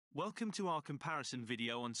Welcome to our comparison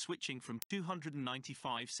video on switching from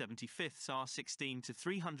 295/75 R16 to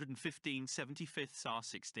 315/75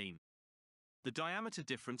 R16. The diameter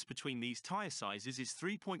difference between these tire sizes is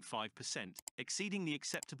 3.5%, exceeding the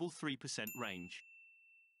acceptable 3% range.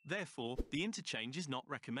 Therefore, the interchange is not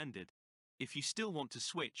recommended. If you still want to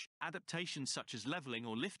switch, adaptations such as leveling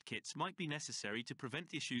or lift kits might be necessary to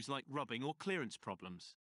prevent issues like rubbing or clearance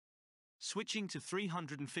problems. Switching to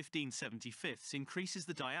 315/75 increases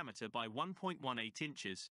the diameter by 1.18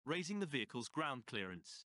 inches, raising the vehicle's ground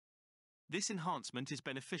clearance. This enhancement is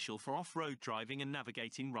beneficial for off-road driving and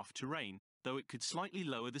navigating rough terrain, though it could slightly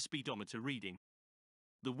lower the speedometer reading.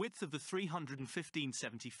 The width of the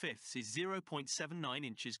 315/75 is 0.79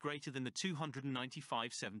 inches greater than the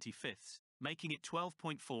 295/75, making it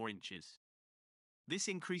 12.4 inches. This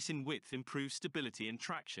increase in width improves stability and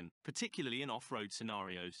traction, particularly in off-road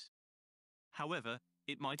scenarios. However,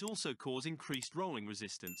 it might also cause increased rolling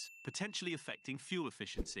resistance, potentially affecting fuel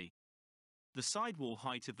efficiency. The sidewall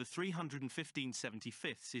height of the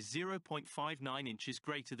 315/75 is 0.59 inches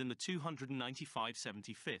greater than the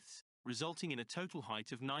 295/75, resulting in a total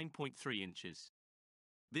height of 9.3 inches.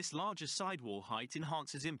 This larger sidewall height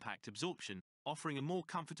enhances impact absorption, offering a more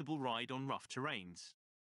comfortable ride on rough terrains.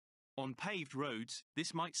 On paved roads,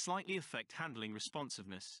 this might slightly affect handling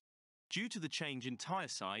responsiveness. Due to the change in tire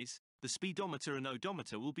size, the speedometer and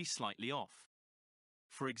odometer will be slightly off.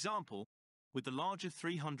 For example, with the larger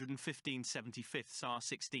 315/75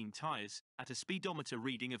 R16 tires, at a speedometer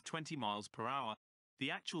reading of 20 miles per hour,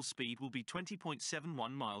 the actual speed will be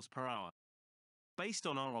 20.71 miles per hour. Based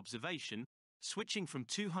on our observation, switching from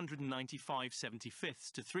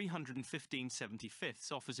 295/75 to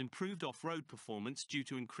 315/75 offers improved off-road performance due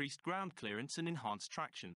to increased ground clearance and enhanced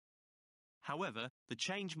traction. However, the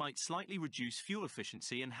change might slightly reduce fuel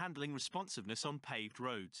efficiency and handling responsiveness on paved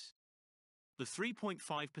roads. The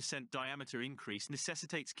 3.5% diameter increase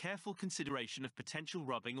necessitates careful consideration of potential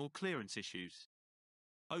rubbing or clearance issues.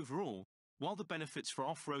 Overall, while the benefits for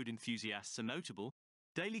off-road enthusiasts are notable,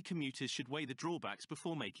 daily commuters should weigh the drawbacks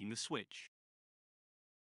before making the switch.